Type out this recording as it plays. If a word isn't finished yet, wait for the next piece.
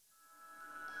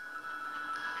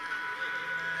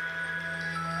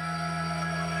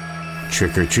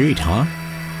Trick or treat, huh?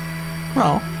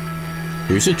 Well,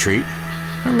 here's a treat,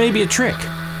 or maybe a trick.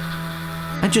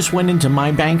 I just went into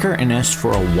my banker and asked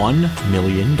for a $1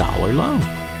 million loan.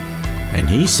 And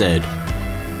he said,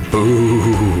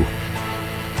 boo.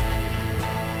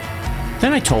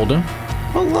 Then I told him,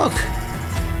 well, look,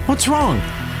 what's wrong?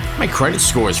 My credit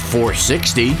score is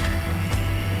 460.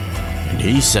 And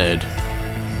he said,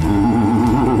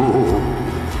 boo.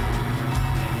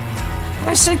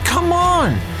 I said, come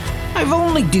on. I've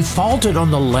only defaulted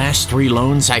on the last 3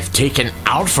 loans I've taken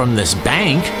out from this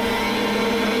bank.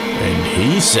 And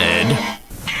he said,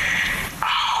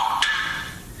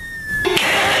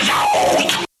 get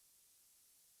out.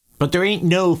 But there ain't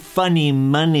no funny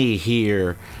money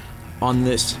here on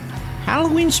this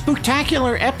Halloween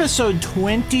Spooktacular episode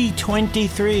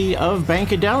 2023 of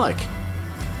Bankadelic.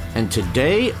 And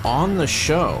today on the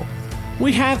show,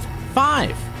 we have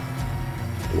 5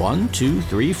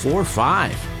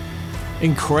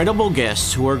 incredible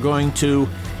guests who are going to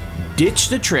ditch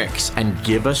the tricks and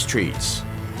give us treats.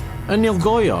 Anil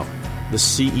Goyal, the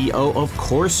CEO of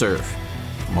Corserv.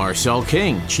 Marcell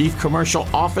King, Chief Commercial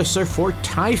Officer for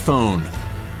Tyfone.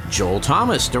 Joel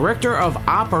Thomas, Director of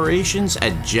Operations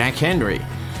at Jack Henry.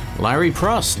 Larry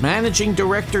Pruss, Managing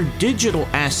Director, Digital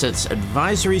Assets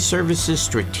Advisory Services,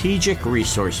 Strategic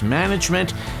Resource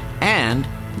Management. And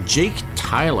Jake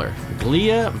Tyler,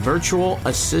 Glia Virtual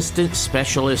Assistant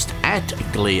Specialist at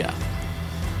Glia.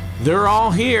 They're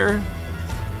all here.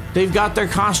 They've got their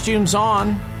costumes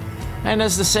on. And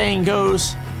as the saying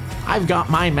goes, I've got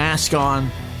my mask on,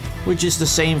 which is the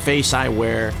same face I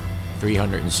wear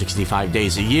 365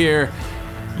 days a year.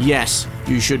 Yes,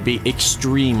 you should be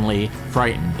extremely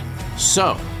frightened.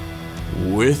 So,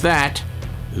 with that,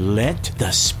 let the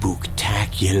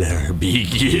spooktacular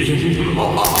begin.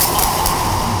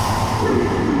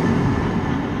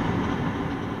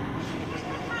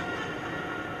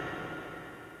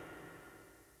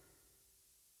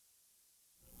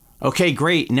 Okay,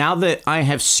 great. Now that I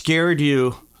have scared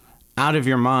you out of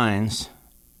your minds,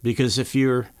 because if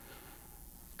you're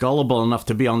gullible enough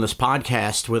to be on this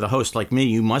podcast with a host like me,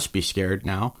 you must be scared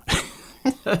now.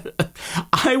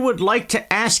 I would like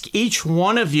to ask each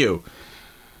one of you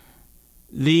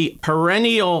the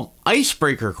perennial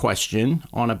icebreaker question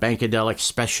on a Bankadelic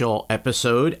special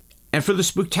episode. And for the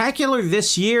Spooktacular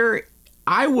this year,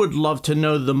 I would love to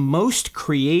know the most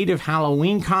creative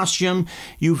Halloween costume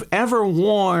you've ever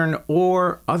worn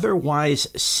or otherwise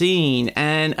seen.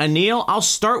 And Anil, I'll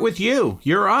start with you.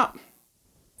 You're up.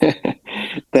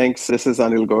 Thanks. This is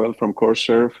Anil Goyal from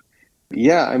Corserv.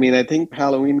 Yeah, I think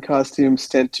Halloween costumes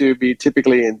tend to be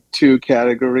typically in 2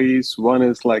 categories. One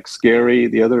is like scary,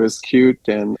 the other is cute.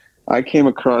 And I came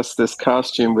across this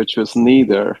costume, which was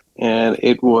neither. And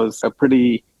it was a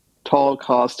pretty tall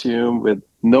costume with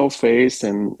no face,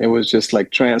 and it was just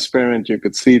like transparent. You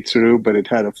could see through, but it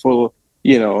had a full,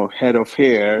 head of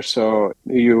hair. So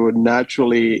you would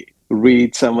naturally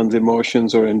read someone's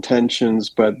emotions or intentions,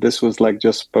 but this was like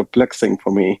just perplexing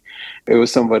for me. It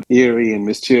was somewhat eerie and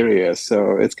mysterious.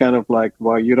 So it's kind of like,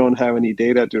 well, you don't have any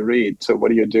data to read. So what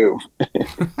do you do?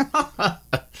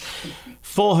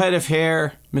 Full head of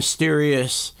hair,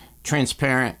 mysterious,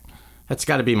 transparent. That's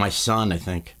got to be my son, I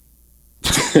think.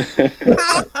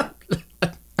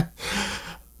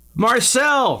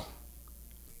 Marcell,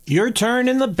 your turn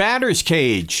in the batter's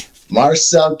cage.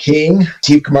 Marcell King,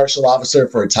 Chief Commercial Officer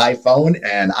for Tyfone,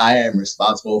 and I am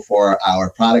responsible for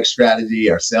our product strategy,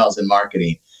 our sales and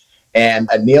marketing. And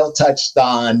Anil touched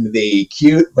on the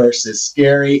cute versus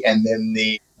scary and then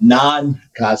the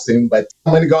non-costume, but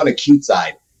I'm going to go on the cute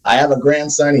side. I have a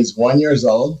grandson. He's 1 year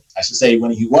old. I should say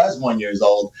when he was 1 year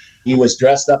old, he was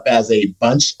dressed up as a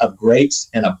bunch of grapes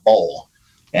in a bowl,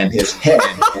 and his head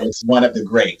was one of the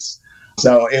grapes.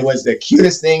 So it was the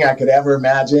cutest thing I could ever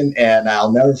imagine, and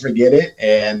I'll never forget it.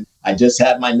 And I just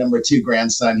had my number 2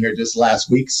 grandson here just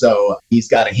last week, so he's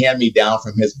got a hand-me-down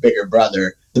from his bigger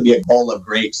brother to be a bowl of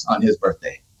grapes on his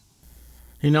birthday.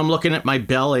 I'm looking at my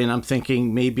belly, and I'm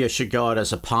thinking maybe I should go out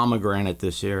as a pomegranate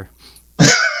this year.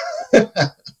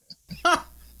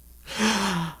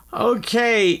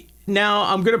 Okay. Now,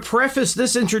 I'm going to preface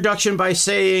this introduction by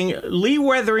saying Lee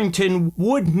Wetherington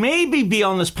would maybe be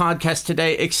on this podcast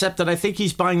today, except that I think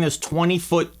he's buying those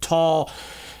 20-foot tall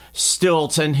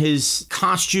stilts and his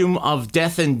costume of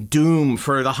death and doom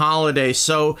for the holiday.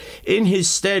 So in his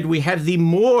stead, we have the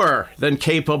more than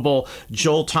capable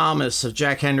Joel Thomas of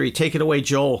Jack Henry. Take it away,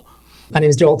 Joel. My name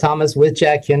is Joel Thomas with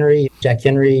Jack Henry. Jack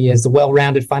Henry is a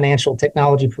well-rounded financial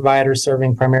technology provider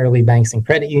serving primarily banks and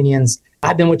credit unions.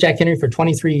 I've been with Jack Henry for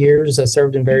 23 years. I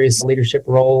served in various leadership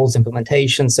roles,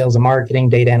 implementation, sales and marketing,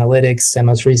 data analytics, and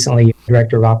most recently,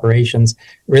 director of operations.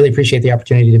 Really appreciate the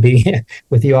opportunity to be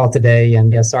with you all today.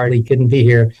 And yeah, sorry we couldn't be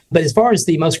here. But as far as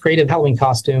the most creative Halloween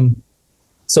costume,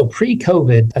 so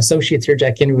pre-COVID, associates here at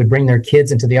Jack Henry would bring their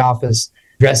kids into the office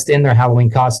dressed in their Halloween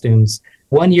costumes.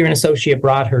 One year, an associate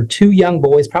brought her two young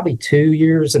boys, probably 2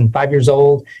 years and 5 years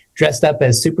old, dressed up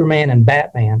as Superman and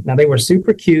Batman. Now, they were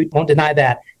super cute, won't deny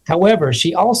that. However,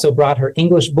 she also brought her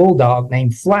English bulldog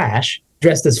named Flash,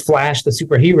 dressed as Flash, the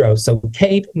superhero. So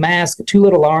cape, mask, two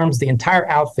little arms, the entire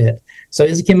outfit. So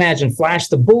as you can imagine, Flash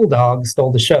the bulldog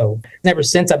stole the show. Ever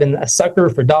since, I've been a sucker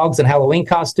for dogs and Halloween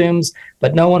costumes,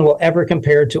 but no one will ever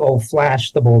compare to old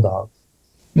Flash the bulldog.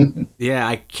 Yeah,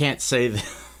 I can't say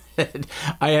that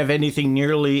I have anything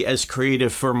nearly as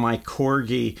creative for my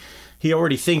corgi. He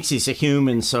already thinks he's a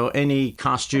human, so any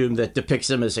costume that depicts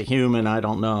him as a human, I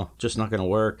don't know, just not going to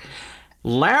work.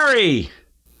 Larry!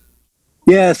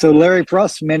 Yeah, so Larry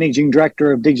Pruss, Managing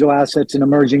Director of Digital Assets and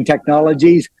Emerging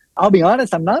Technologies. I'll be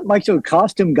honest, I'm not much of a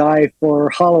costume guy for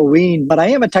Halloween, but I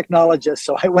am a technologist.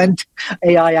 So I went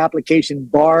AI application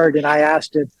Bard and I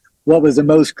asked it what was the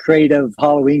most creative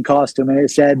Halloween costume. And it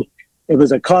said it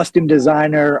was a costume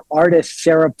designer, artist,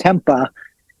 Sarah Tempa.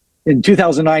 In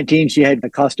 2019, she had a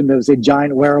costume that was a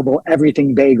giant wearable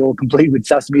everything bagel, complete with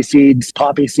sesame seeds,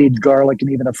 poppy seeds, garlic,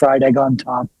 and even a fried egg on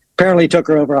top. Apparently took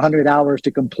her over 100 hours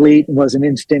to complete and was an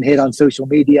instant hit on social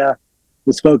media.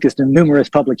 Was focused in numerous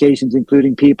publications,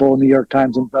 including People, New York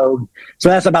Times, and Vogue. So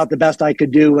that's about the best I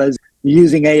could do, was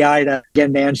using AI to get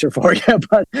an answer for you,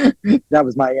 but that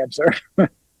was my answer.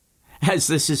 As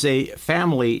this is a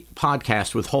family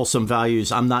podcast with wholesome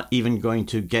values, I'm not even going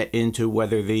to get into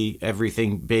whether the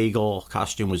everything bagel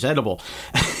costume was edible.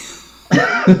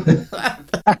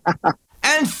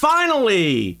 And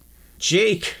finally,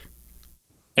 Jake.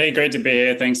 Hey, great to be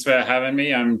here. Thanks for having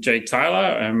me. I'm Jake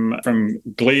Tyler. I'm from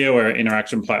Glia. We're an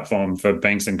interaction platform for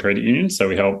banks and credit unions. So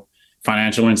we help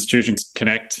financial institutions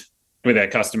connect with their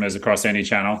customers across any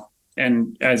channel.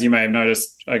 And as you may have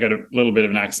noticed, I got a little bit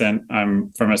of an accent.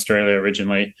 I'm from Australia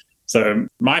originally. So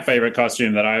my favorite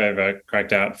costume that I ever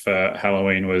cracked out for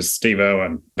Halloween was Steve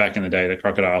Irwin, back in the day, the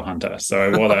crocodile hunter. So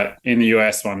I wore that in the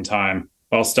US one time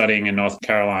while studying in North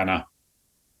Carolina.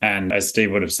 And as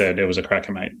Steve would have said, it was a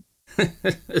cracker, mate.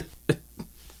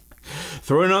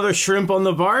 Throw another shrimp on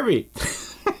the Barbie.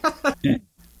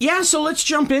 Yeah, so let's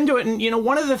jump into it. And,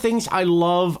 one of the things I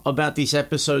love about these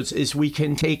episodes is we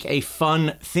can take a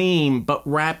fun theme, but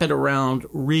wrap it around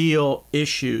real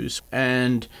issues.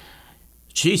 And,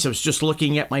 geez, I was just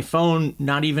looking at my phone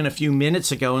not even a few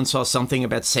minutes ago and saw something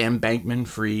about Sam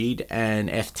Bankman-Fried and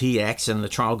FTX and the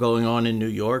trial going on in New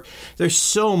York. There's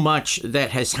so much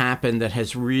that has happened that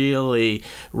has really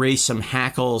raised some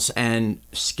hackles and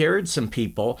scared some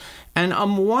people. And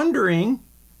I'm wondering,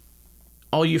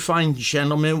 all you fine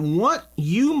gentlemen, what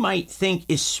you might think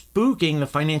is spooking the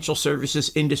financial services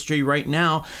industry right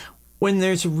now when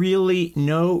there's really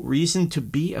no reason to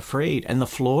be afraid. And the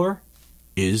floor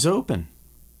is open.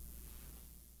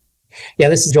 Yeah,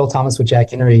 this is Joel Thomas with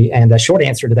Jack Henry. And a short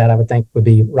answer to that, I would think, would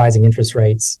be rising interest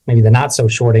rates. Maybe the not so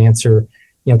short answer,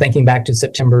 thinking back to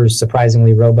September's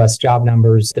surprisingly robust job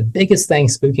numbers, the biggest thing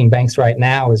spooking banks right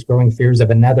now is growing fears of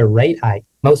another rate hike.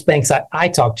 Most banks I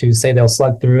talk to say they'll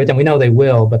slug through it, and we know they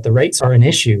will, but the rates are an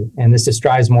issue. And this just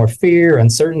drives more fear,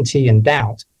 uncertainty, and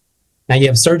doubt. Now you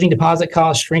have surging deposit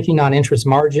costs, shrinking non-interest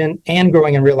margin, and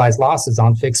growing unrealized losses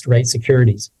on fixed rate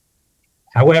securities.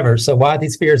 However, so while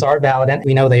these fears are valid, and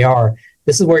we know they are,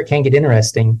 this is where it can get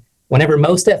interesting. Whenever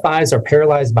most FIs are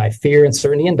paralyzed by fear,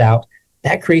 uncertainty, and doubt,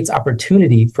 that creates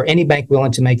opportunity for any bank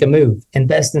willing to make a move,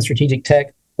 invest in strategic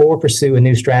tech, or pursue a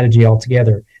new strategy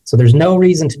altogether. So there's no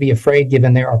reason to be afraid,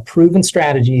 given there are proven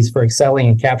strategies for excelling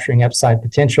and capturing upside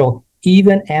potential,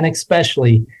 even and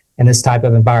especially in this type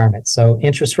of environment. So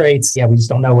interest rates, we just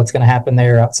don't know what's going to happen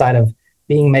there outside of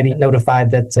being maybe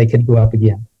notified that they could go up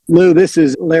again. Lou, this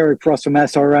is Larry Pruss from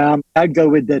SRM. I'd go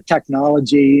with the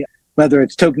technology, whether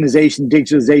it's tokenization,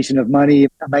 digitalization of money.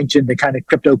 I mentioned the kind of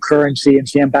cryptocurrency and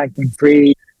Sam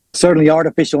Bankman-Fried. Certainly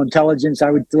artificial intelligence, I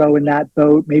would throw in that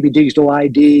boat, maybe digital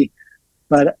ID.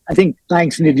 But I think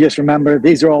banks need to just remember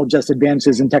these are all just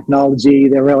advances in technology.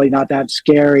 They're really not that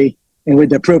scary. And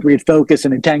with the appropriate focus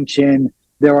and attention,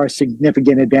 there are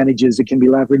significant advantages that can be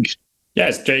leveraged.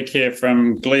 Yes, Jake here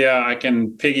from Glia. I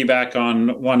can piggyback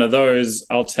on one of those.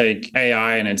 I'll take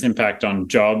AI and its impact on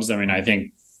jobs. I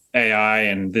think AI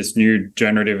and this new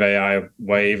generative AI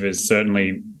wave is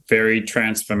certainly very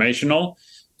transformational.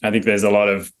 I think there's a lot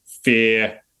of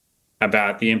fear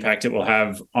about the impact it will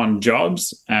have on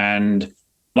jobs. And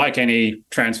like any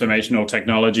transformational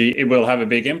technology, it will have a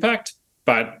big impact.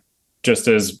 But just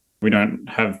as we don't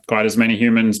have quite as many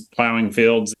humans plowing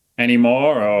fields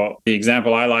anymore, or the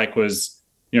example I like was,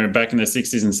 back in the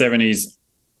 60s and 70s,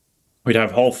 we'd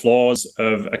have whole floors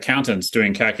of accountants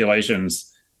doing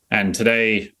calculations. And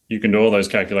today you can do all those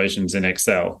calculations in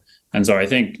Excel. And so I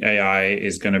think AI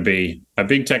is going to be a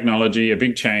big technology, a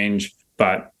big change,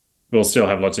 but we'll still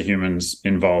have lots of humans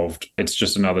involved. It's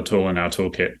just another tool in our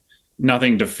toolkit.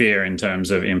 Nothing to fear in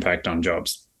terms of impact on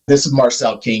jobs. This is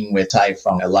Marcell King with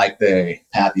tyfone. I like the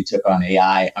path you took on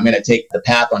AI. I'm going to take the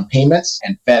path on payments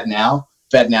and FedNow.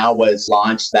 FedNow was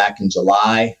launched back in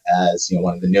July as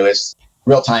one of the newest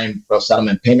real-time gross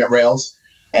settlement payment rails.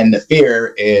 And the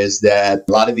fear is that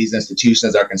a lot of these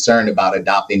institutions are concerned about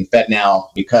adopting FedNow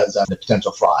because of the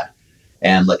potential fraud.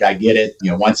 And look, I get it.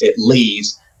 Once it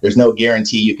leaves, there's no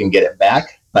guarantee you can get it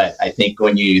back. But I think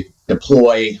when you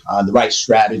deploy the right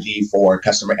strategy for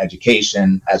customer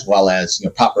education, as well as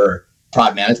proper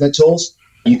fraud management tools,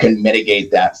 you can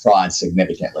mitigate that fraud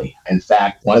significantly. In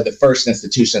fact, one of the first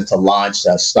institutions to launch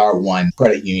Star One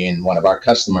Credit Union, one of our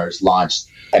customers, launched,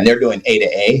 and they're doing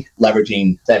A2A,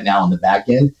 leveraging FedNow on the back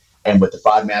end. And with the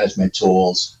fraud management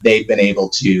tools, they've been able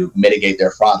to mitigate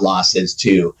their fraud losses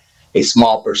to a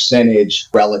small percentage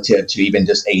relative to even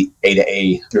just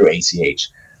A2A through ACH.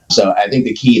 So I think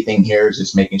the key thing here is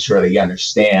just making sure that you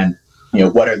understand,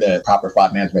 what are the proper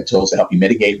fraud management tools to help you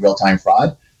mitigate real-time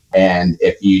fraud. And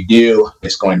if you do,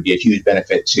 it's going to be a huge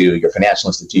benefit to your financial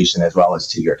institution as well as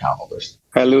to your account holders.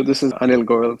 Hi, Lou. This is Anil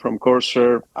Goyal from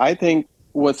Corserv. I think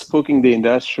what's spooking the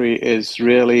industry is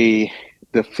really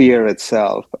the fear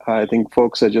itself. I think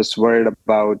folks are just worried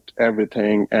about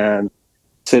everything and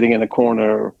sitting in a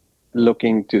corner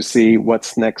looking to see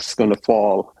what's next going to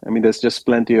fall. I mean, there's just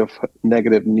plenty of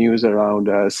negative news around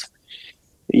us.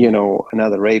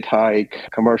 Another rate hike,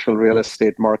 commercial real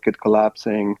estate market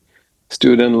collapsing,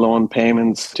 student loan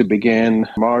payments to begin,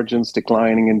 margins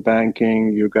declining in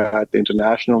banking. You got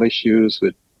international issues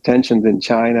with tensions in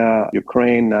China,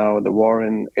 Ukraine, now the war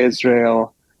in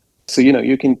Israel. So,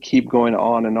 you can keep going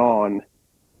on and on.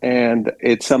 And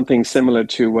it's something similar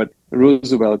to what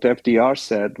Roosevelt, FDR,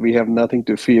 said: we have nothing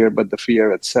to fear but the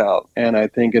fear itself. And I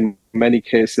think in many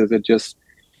cases, it just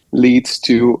leads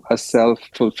to a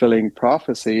self-fulfilling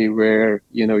prophecy where,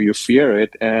 you fear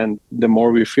it. And the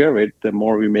more we fear it, the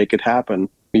more we make it happen.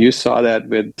 You saw that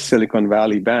with Silicon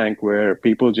Valley Bank, where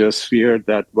people just feared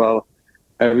that, well,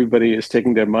 everybody is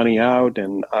taking their money out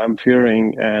and I'm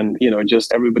fearing, and,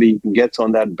 just everybody gets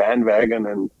on that bandwagon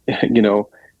and,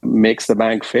 makes the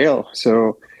bank fail.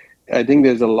 So I think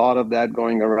there's a lot of that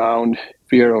going around,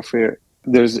 fear of fear.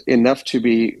 There's enough to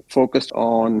be focused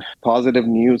on positive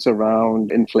news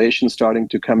around inflation starting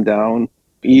to come down.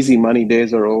 Easy money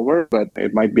days are over, but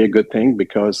it might be a good thing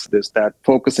because there's that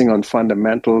focusing on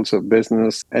fundamentals of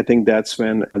business. I think that's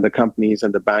when the companies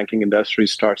and the banking industry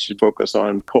starts to focus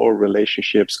on core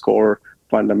relationships, core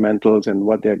fundamentals, and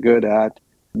what they're good at.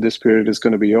 This period is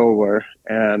going to be over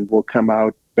and we'll come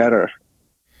out better.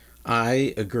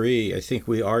 I agree. I think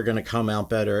we are going to come out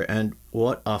better. And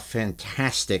what a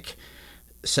fantastic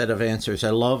set of answers. I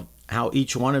love how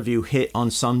each one of you hit on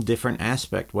some different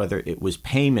aspect, whether it was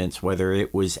payments, whether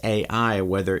it was AI,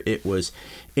 whether it was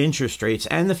interest rates,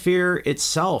 and the fear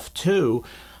itself, too.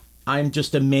 I'm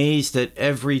just amazed that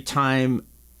every time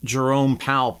Jerome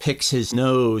Powell picks his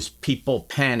nose, people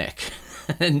panic.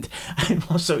 And I'm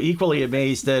also equally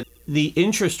amazed that the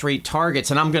interest rate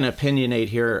targets, and I'm going to opinionate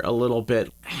here a little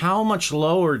bit, how much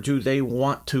lower do they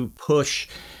want to push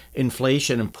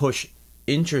inflation and push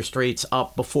interest rates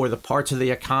up before the parts of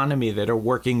the economy that are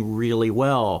working really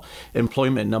well?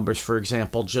 Employment numbers, for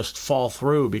example, just fall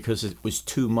through because it was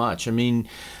too much. I mean,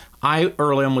 I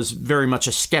early on was very much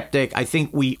a skeptic. I think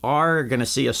we are going to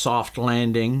see a soft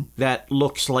landing that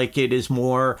looks like it is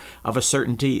more of a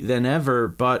certainty than ever.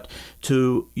 But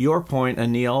to your point,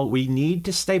 Anil, we need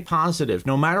to stay positive.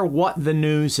 No matter what the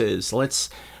news is, let's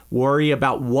worry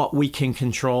about what we can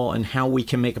control and how we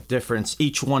can make a difference.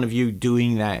 Each one of you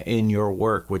doing that in your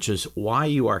work, which is why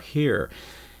you are here.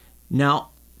 Now,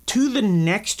 to the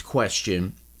next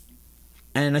question,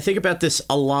 and I think about this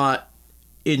a lot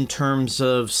in terms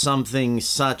of something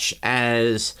such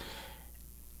as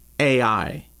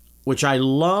AI, which I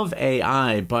love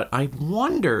AI, but I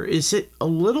wonder, is it a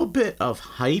little bit of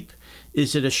hype?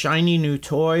 Is it a shiny new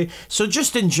toy? So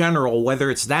just in general,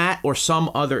 whether it's that or some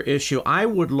other issue, I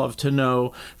would love to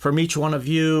know from each one of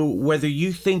you whether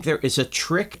you think there is a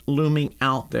trick looming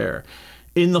out there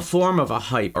in the form of a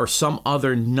hype or some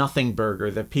other nothing burger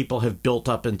that people have built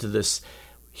up into this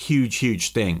huge,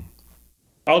 huge thing.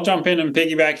 I'll jump in and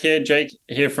piggyback here. Jake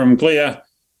here from Glia.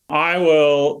 I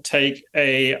will take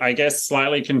a, I guess,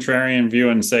 slightly contrarian view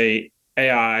and say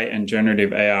AI and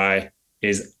generative AI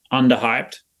is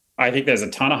underhyped. I think there's a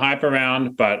ton of hype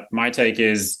around, but my take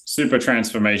is super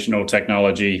transformational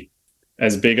technology,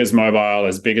 as big as mobile,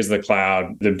 as big as the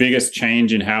cloud, the biggest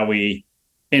change in how we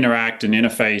interact and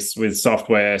interface with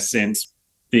software since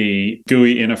the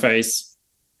GUI interface.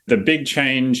 The big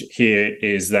change here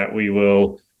is that we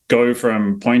will go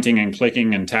from pointing and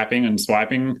clicking and tapping and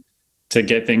swiping to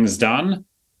get things done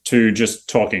to just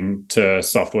talking to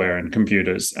software and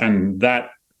computers. And that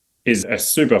is a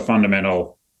super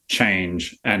fundamental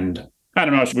change. And I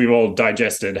don't know if we've all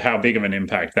digested how big of an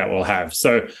impact that will have.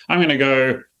 So I'm going to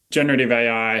go generative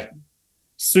AI,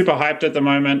 super hyped at the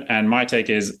moment, and my take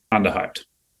is underhyped.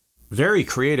 Very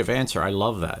creative answer. I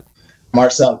love that.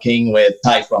 Marcell King with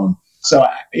tyfone. So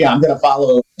yeah, I'm going to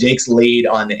follow Jake's lead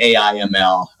on the AI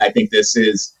ML. I think this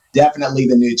is definitely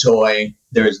the new toy.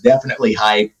 There's definitely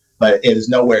hype, but it is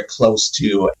nowhere close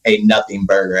to a nothing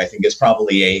burger. I think it's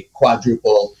probably a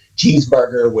quadruple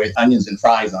cheeseburger with onions and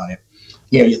fries on it.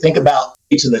 You think about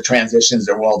each of the transitions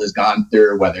the world has gone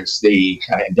through, whether it's the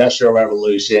kind of industrial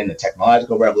revolution, the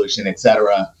technological revolution, et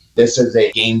cetera. This is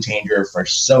a game changer for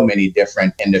so many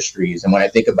different industries. And when I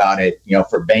think about it,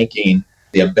 for banking,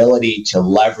 the ability to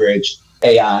leverage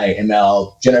AI,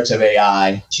 ML, generative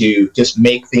AI to just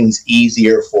make things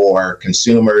easier for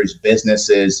consumers,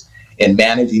 businesses in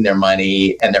managing their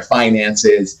money and their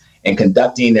finances and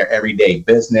conducting their everyday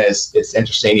business. It's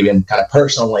interesting, even kind of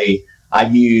personally,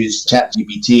 I've used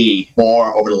ChatGPT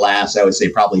more over the last, I would say,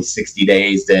 probably 60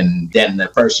 days than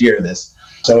the first year of this.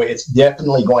 So it's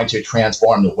definitely going to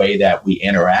transform the way that we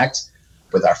interact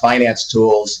with our finance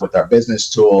tools, with our business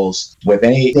tools, with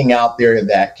anything out there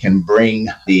that can bring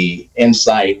the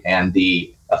insight and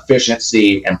the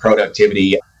efficiency and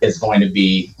productivity is going to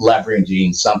be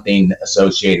leveraging something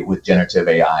associated with generative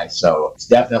AI. So it's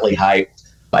definitely hype.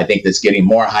 I think that's getting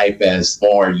more hype as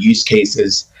more use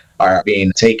cases are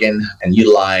being taken and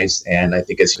utilized, and I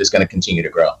think it's just going to continue to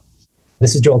grow.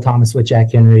 This is Joel Thomas with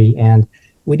Jack Henry, and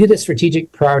we did a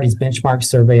strategic priorities benchmark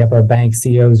survey of our bank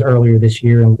CEOs earlier this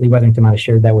year, and Lee Weatherington might have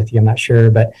shared that with you, I'm not sure.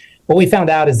 But what we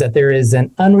found out is that there is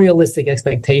an unrealistic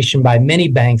expectation by many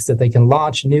banks that they can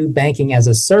launch new banking as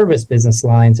a service business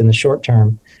lines in the short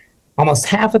term. Almost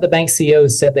half of the bank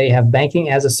CEOs said they have banking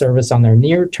as a service on their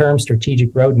near-term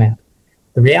strategic roadmap.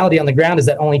 The reality on the ground is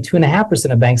that only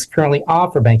 2.5% of banks currently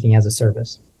offer banking as a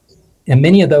service. And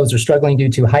many of those are struggling due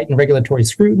to heightened regulatory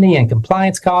scrutiny and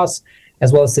compliance costs,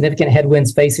 as well as significant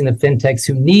headwinds facing the fintechs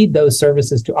who need those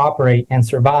services to operate and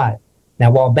survive.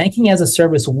 Now, while banking as a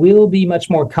service will be much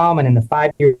more common in the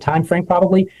 5-year timeframe,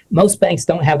 probably, most banks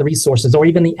don't have the resources or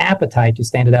even the appetite to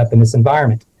stand it up in this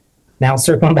environment. Now,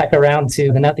 circling back around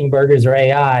to the nothing burgers or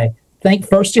AI, think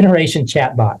first-generation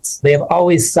chatbots. They have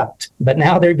always sucked, but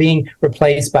now they're being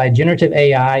replaced by generative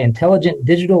AI, intelligent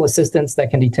digital assistants that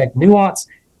can detect nuance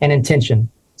and intention.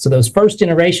 So those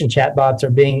first-generation chatbots are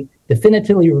being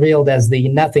definitively revealed as the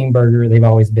nothing burger they've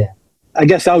always been. I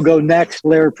guess I'll go next.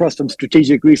 Larry Pruss from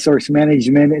Strategic Resource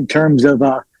Management. In terms of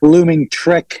a looming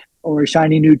trick or a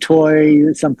shiny new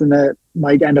toy, something that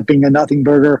might end up being a nothing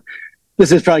burger,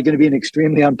 this is probably going to be an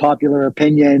extremely unpopular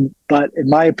opinion, but in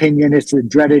my opinion, it's the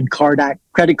dreaded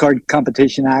Credit Card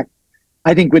Competition Act.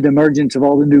 I think with the emergence of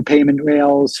all the new payment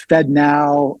rails,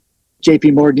 FedNow,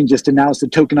 JP Morgan just announced a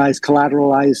tokenized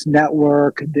collateralized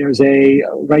network. There's a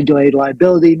regulated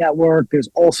liability network. There's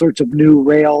all sorts of new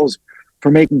rails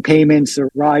for making payments, a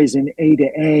rise in A to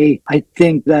A. I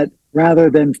think that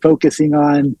rather than focusing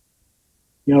on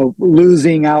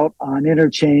losing out on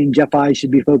interchange, FI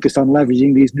should be focused on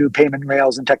leveraging these new payment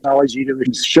rails and technology to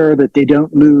ensure that they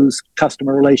don't lose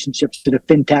customer relationships to the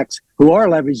fintechs who are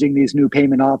leveraging these new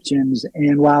payment options.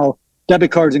 And while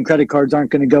debit cards and credit cards aren't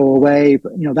going to go away,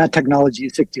 but, that technology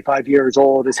is 65 years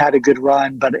old, has had a good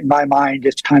run, but in my mind,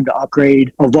 it's time to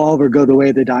upgrade, evolve, or go the way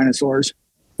of the dinosaurs.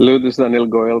 Lou, this is Anil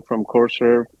Goyal from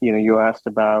Corserv. You asked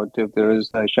about if there is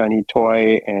a shiny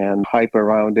toy and hype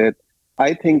around it.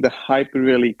 I think the hype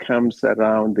really comes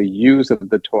around the use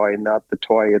of the toy, not the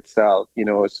toy itself.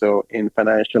 So in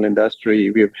financial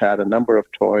industry, we've had a number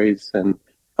of toys and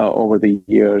over the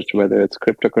years, whether it's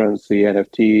cryptocurrency,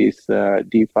 NFTs,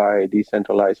 DeFi,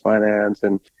 decentralized finance.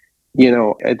 And,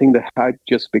 I think the hype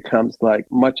just becomes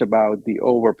much about the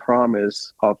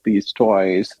overpromise of these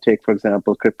toys. Take, for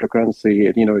example, cryptocurrency.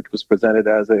 It was presented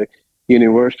as a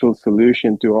universal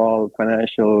solution to all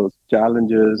financial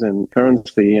challenges and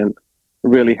currency, and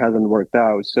really hasn't worked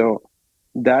out. So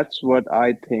that's what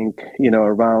I think,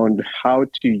 around how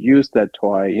to use that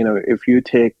toy. If you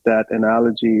take that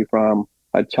analogy from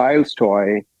A child's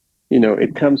toy,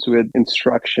 it comes with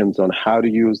instructions on how to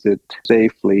use it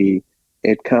safely.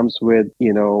 It comes with,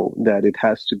 that it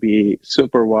has to be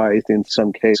supervised in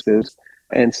some cases.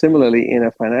 And similarly, in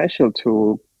a financial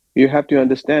tool, you have to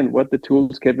understand what the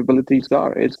tool's capabilities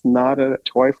are. It's not a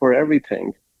toy for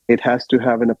everything. It has to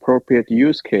have an appropriate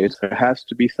use case. There has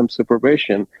to be some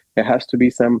supervision. There has to be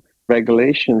some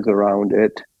regulations around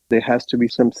it. There has to be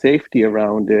some safety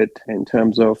around it in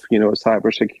terms of,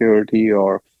 cybersecurity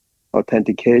or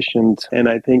authentications. And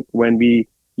I think when we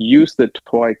use the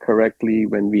toy correctly,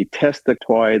 when we test the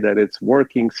toy that it's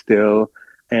working still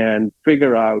and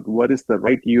figure out what is the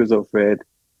right use of it,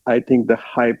 I think the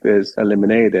hype is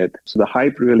eliminated. So the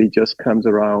hype really just comes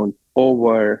around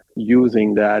over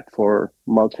using that for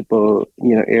multiple,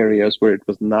 areas where it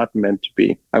was not meant to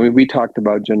be. I mean, we talked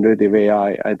about generative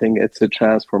AI. I think it's a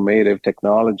transformative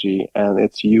technology and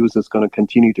its use is going to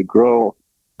continue to grow.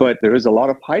 But there is a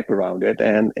lot of hype around it,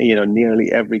 and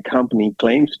nearly every company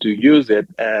claims to use it.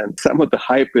 And some of the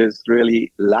hype is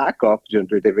really lack of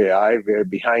generative AI, where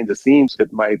behind the scenes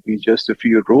it might be just a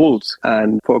few rules,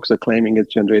 and folks are claiming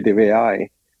it's generative AI.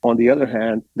 On the other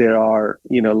hand, there are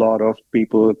a lot of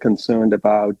people concerned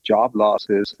about job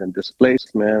losses and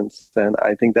displacements, and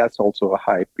I think that's also a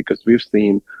hype because we've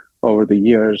seen over the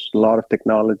years a lot of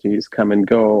technologies come and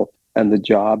go. And the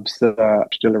jobs are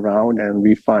still around, and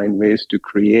we find ways to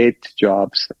create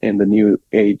jobs in the new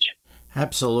age.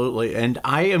 Absolutely. And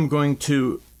I am going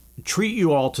to treat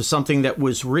you all to something that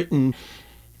was written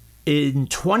in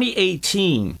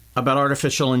 2018 about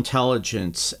artificial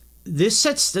intelligence. This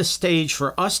sets the stage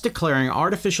for us declaring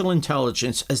artificial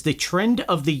intelligence as the trend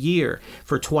of the year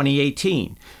for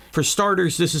 2018. For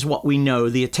starters, this is what we know.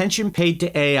 The attention paid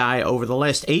to AI over the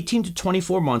last 18 to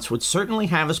 24 months would certainly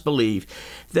have us believe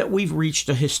that we've reached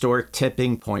a historic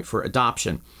tipping point for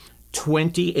adoption.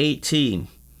 2018.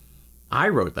 I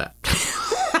wrote that.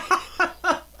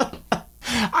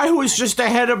 I was just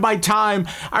ahead of my time.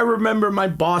 I remember my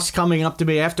boss coming up to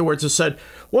me afterwards and said,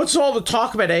 "What's all the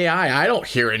talk about AI? I don't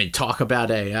hear any talk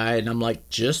about AI." And I'm like,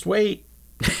 just wait.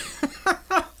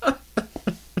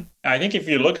 I think if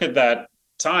you look at that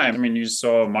time, I mean, you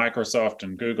saw Microsoft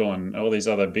and Google and all these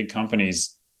other big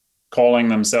companies calling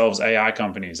themselves AI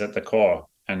companies at the core.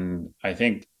 And I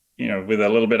think, with a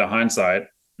little bit of hindsight,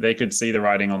 they could see the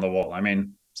writing on the wall. I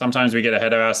mean, sometimes we get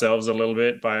ahead of ourselves a little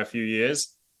bit by a few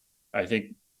years. I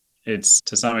think it's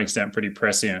to some extent pretty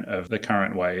prescient of the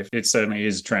current wave. It certainly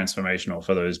is transformational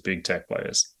for those big tech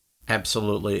players.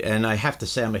 Absolutely. And I have to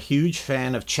say, I'm a huge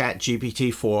fan of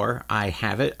ChatGPT 4. I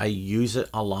have it. I use it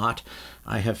a lot.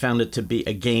 I have found it to be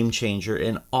a game changer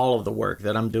in all of the work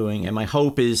that I'm doing. And my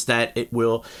hope is that it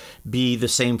will be the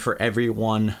same for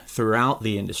everyone throughout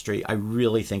the industry. I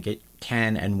really think it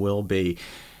can and will be,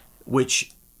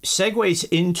 which segues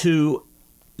into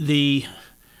the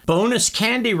bonus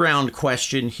candy round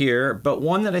question here, but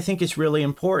one that I think is really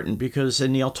important because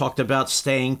Anil talked about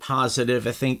staying positive.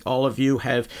 I think all of you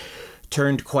have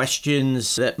turned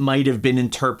questions that might have been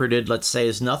interpreted, let's say,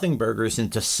 as nothing burgers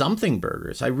into something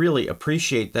burgers. I really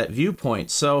appreciate that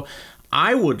viewpoint. So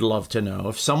I would love to know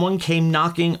if someone came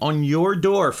knocking on your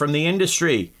door from the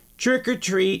industry, trick or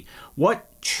treat,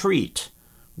 what treat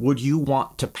would you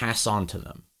want to pass on to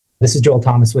them? This is Joel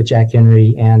Thomas with Jack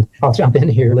Henry, and I'll jump in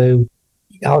here, Lou.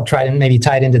 I'll try to maybe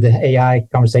tie it into the AI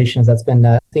conversations. That's been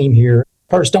the theme here.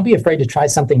 First, don't be afraid to try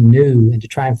something new and to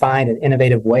try and find an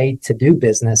innovative way to do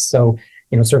business. So,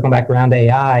 circling back around to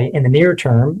AI, in the near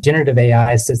term, generative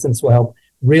AI assistants will help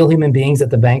real human beings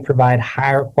at the bank provide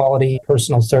higher quality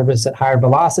personal service at higher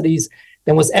velocities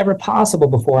than was ever possible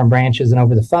before in branches and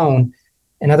over the phone.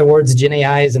 In other words, Gen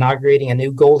AI is inaugurating a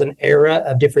new golden era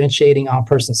of differentiating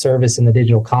on-person service in the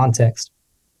digital context.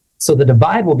 So the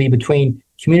divide will be between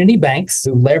community banks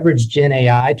who leverage Gen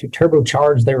AI to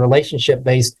turbocharge their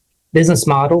relationship-based business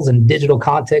models and digital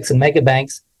context and mega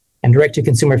banks, and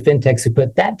direct-to-consumer fintechs who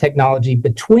put that technology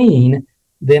between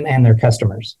them and their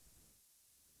customers.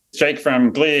 Jake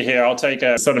from Glia here. I'll take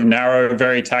a sort of narrow,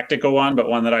 very tactical one, but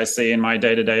one that I see in my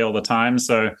day-to-day all the time.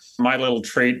 So my little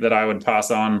treat that I would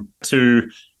pass on to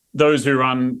those who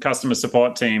run customer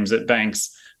support teams at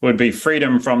banks would be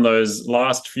freedom from those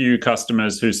last few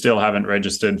customers who still haven't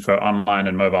registered for online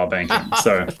and mobile banking.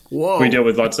 So we deal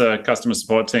with lots of customer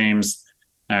support teams,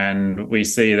 and we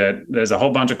see that there's a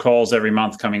whole bunch of calls every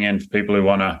month coming in for people who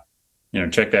want to,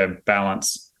 check their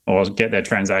balance or get their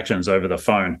transactions over the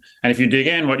phone. And if you dig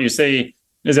in, what you see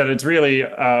is that it's really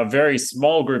a very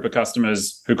small group of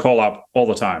customers who call up all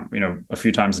the time, a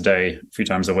few times a day, a few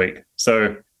times a week.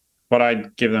 So what I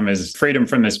give them is freedom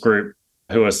from this group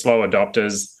who are slow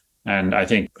adopters. And I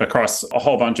think across a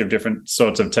whole bunch of different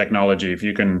sorts of technology, if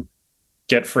you can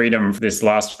get freedom from this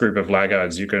last group of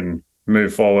laggards, you can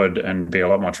move forward and be a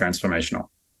lot more transformational.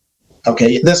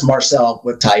 Okay, this is Marcell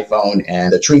with tyfone,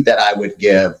 and the treat that I would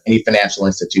give any financial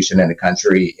institution in the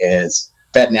country is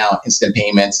FedNow instant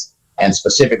payments, and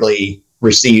specifically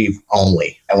receive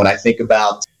only. And when I think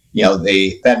about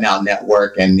the FedNow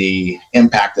network and the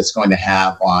impact it's going to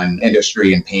have on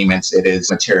industry and payments, it is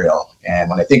material. And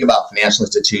when I think about financial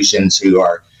institutions who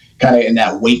are kind of in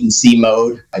that wait and see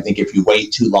mode, I think if you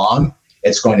wait too long,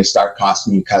 it's going to start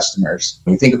costing you customers.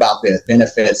 When you think about the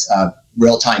benefits of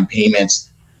real-time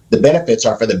payments, the benefits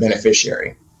are for the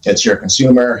beneficiary. It's your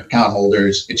consumer account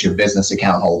holders, it's your business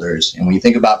account holders. And when you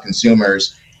think about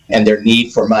consumers and their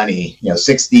need for money,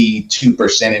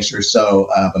 62% or so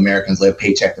of Americans live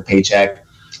paycheck to paycheck.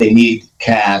 They need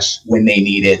cash when they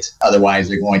need it. Otherwise,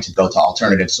 they're going to go to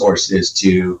alternative sources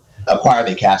to acquire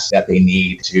the cash that they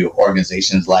need, to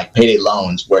organizations like payday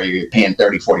loans where you're paying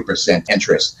 30-40%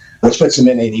 interest, which puts them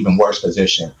in an even worse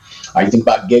position. You think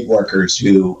about gig workers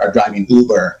who are driving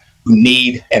Uber, who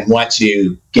need and want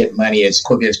to get money as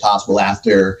quickly as possible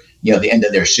after the end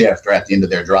of their shift or at the end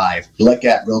of their drive. You look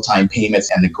at real-time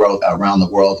payments and the growth around the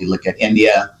world. You look at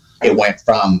India, it went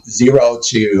from 0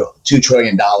 to $2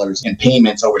 trillion in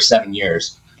payments over 7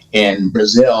 years. In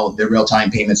Brazil, the real-time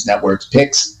payments network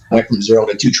PIX went from 0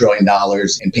 to $2 trillion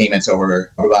in payments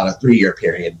over about a 3-year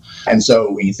period. And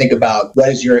so when you think about what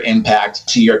is your impact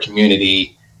to your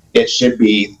community, it should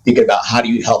be thinking about how do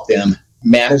you help them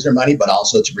manage their money, but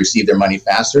also to receive their money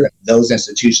faster. Those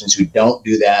institutions who don't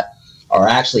do that are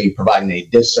actually providing a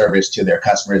disservice to their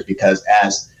customers, because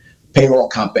as payroll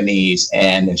companies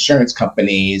and insurance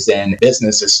companies and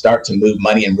businesses start to move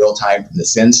money in real time from the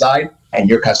send side, and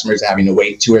your customers are having to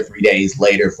wait 2 or 3 days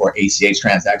later for ACH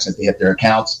transactions to hit their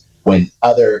accounts, when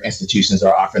other institutions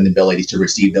are offering the ability to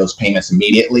receive those payments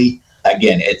immediately,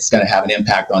 again, it's going to have an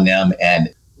impact on them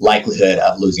and likelihood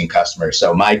of losing customers.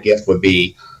 So my gift would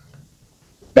be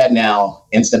FedNow,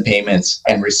 instant payments,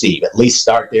 and receive. At least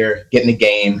start there, get in the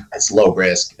game. It's low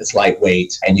risk, it's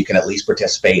lightweight, and you can at least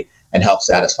participate and help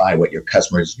satisfy what your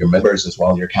customers, your members, as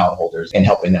well as your account holders, and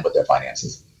helping them with their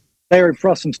finances. Larry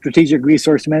Pruss from Strategic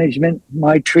Resource Management.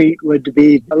 My treat would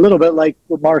be a little bit like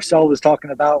what Marcell was talking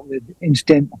about with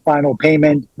instant final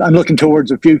payment. I'm looking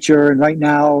towards the future, and right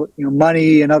now,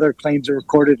 money and other claims are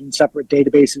recorded in separate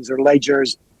databases or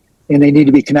ledgers, and they need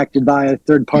to be connected via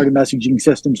third-party messaging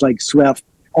systems like Swift.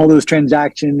 All those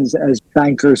transactions, as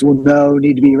bankers will know,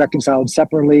 need to be reconciled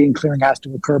separately, and clearing has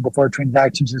to occur before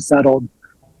transactions are settled.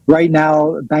 Right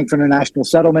now, Bank for International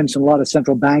Settlements and a lot of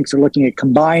central banks are looking at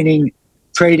combining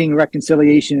trading,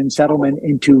 reconciliation, and settlement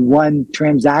into one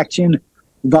transaction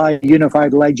via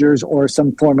unified ledgers or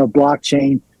some form of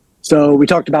blockchain. So we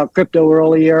talked about crypto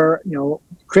earlier.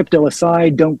 Crypto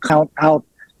aside, don't count out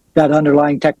that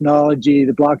underlying technology,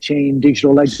 the blockchain,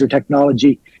 digital ledger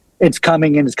technology. It's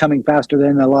coming, and it's coming faster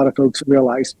than a lot of folks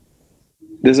realize.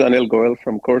 This is Anil Goyal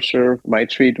from Corserv. My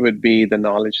treat would be the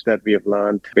knowledge that we have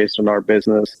learned based on our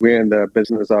business. We're in the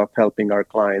business of helping our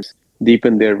clients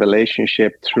deepen their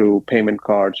relationship through payment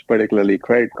cards, particularly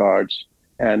credit cards.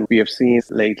 And we have seen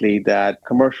lately that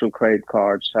commercial credit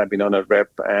cards have been on a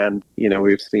rip. And,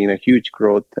 we've seen a huge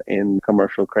growth in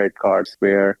commercial credit cards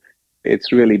where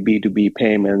it's really B2B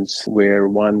payments, where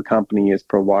one company is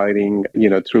providing,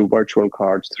 through virtual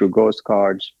cards, through ghost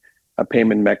cards, a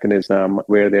payment mechanism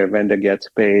where their vendor gets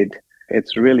paid.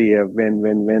 It's really a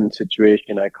win-win-win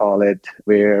situation, I call it,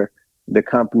 where the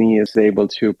company is able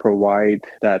to provide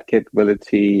that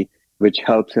capability, which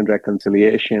helps in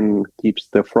reconciliation, keeps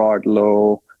the fraud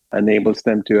low, enables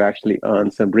them to actually earn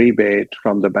some rebate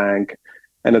from the bank.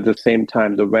 And at the same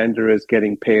time, the vendor is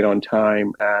getting paid on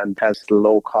time and has the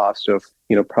low cost of,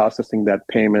 processing that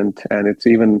payment. And it's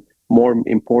even more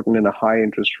important in a high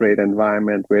interest rate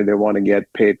environment where they want to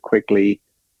get paid quickly.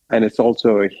 And it's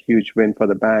also a huge win for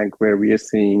the bank, where we are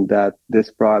seeing that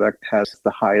this product has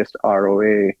the highest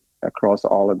ROA across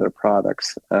all of their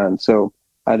products. And so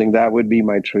I think that would be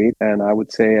my treat. And I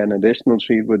would say an additional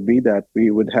treat would be that we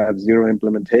would have zero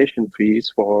implementation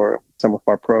fees for some of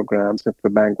our programs if the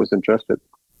bank was interested.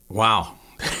 Wow.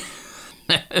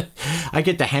 I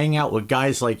get to hang out with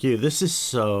guys like you. This is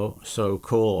so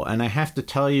cool. And I have to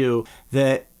tell you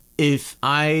that if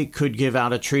I could give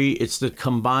out a treat, it's the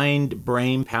combined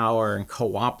brain power and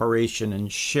cooperation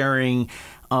and sharing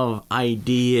of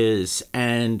ideas.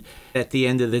 And at the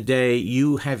end of the day,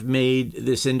 you have made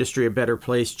this industry a better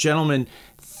place. Gentlemen,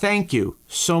 thank you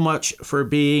so much for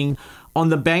being on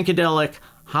the Bankadelic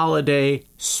Holiday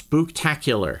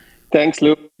Spooktacular. Thanks,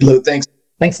 Lou. Lou, thanks.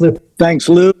 Thanks, Lou. Thanks,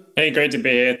 Lou. Hey, great to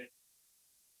be here.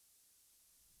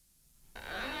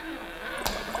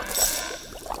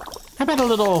 How about a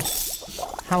little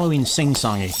Halloween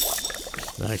sing-songy.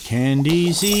 The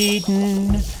candy's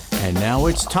eaten, and now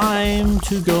it's time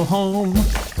to go home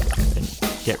and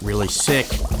get really sick.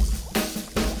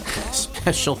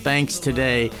 Special thanks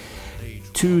today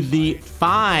to the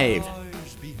 5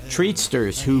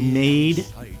 treatsters who made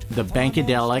the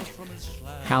Bankadelic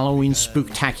Halloween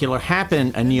Spooktacular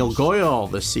happen. Anil Goyal,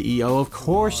 the CEO of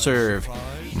Corserv.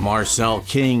 Marcell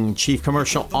King, Chief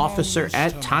Commercial Officer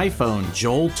at tyfone.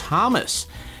 Joel Thomas,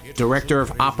 Director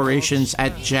of Operations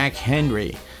at Jack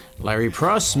Henry. Larry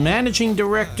Pruss, Managing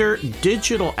Director,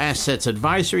 Digital Assets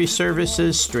Advisory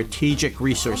Services, Strategic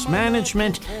Resource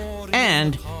Management.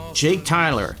 And Jake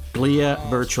Tyler, Glia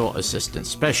Virtual Assistant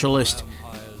Specialist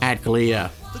at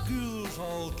Glia.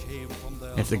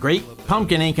 If the Great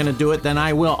Pumpkin ain't going to do it, then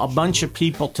I will. A bunch of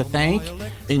people to thank.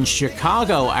 In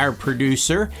Chicago, our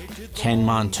producer, Ken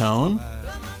Montone.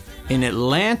 In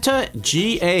Atlanta,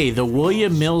 GA, the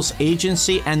William Mills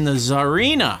Agency, and the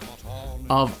Czarina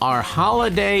of our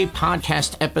holiday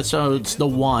podcast episodes, the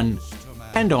one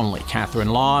and only Catherine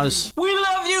Laws. We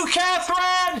love you,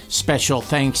 Catherine! Special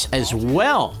thanks as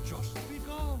well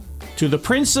to the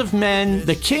Prince of Men,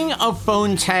 the King of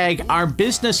Phone Tag, our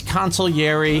business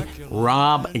consigliere,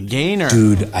 Rob Gaynor.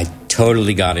 Dude, I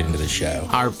totally got into the show.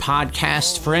 Our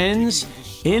podcast friends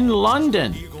in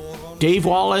London, Dave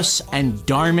Wallace and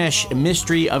Dharmesh,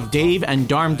 Mystery of Dave and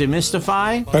Dharm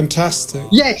Demystify. Fantastic.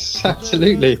 Yes,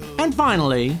 absolutely. And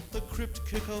finally,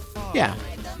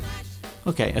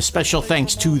 a special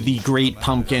thanks to the Great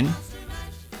Pumpkin.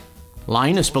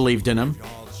 Linus believed in him.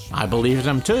 I believed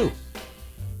in him too.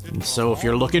 And so if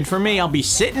you're looking for me, I'll be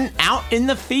sitting out in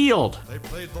the field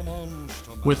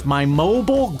with my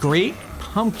mobile Great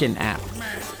Pumpkin app.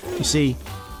 You see,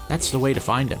 that's the way to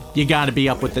find him. You got to be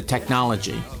up with the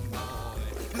technology.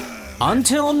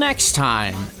 Until next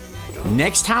time,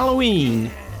 next Halloween,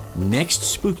 next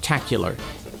Spooktacular,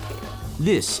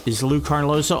 this is Lou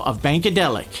Carlozo of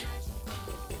Bankadelic.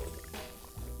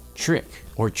 Trick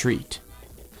or treat.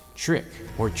 Trick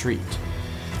or treat.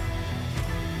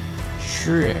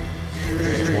 Trick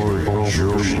or treat.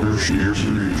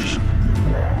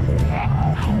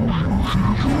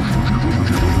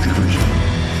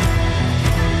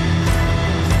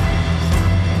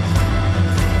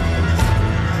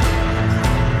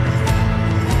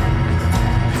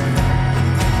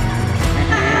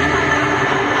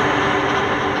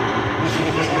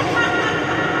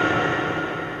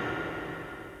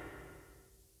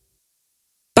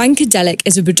 Bankadelic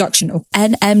is a production of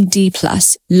NMD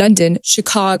Plus, London,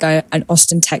 Chicago, and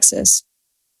Austin, Texas.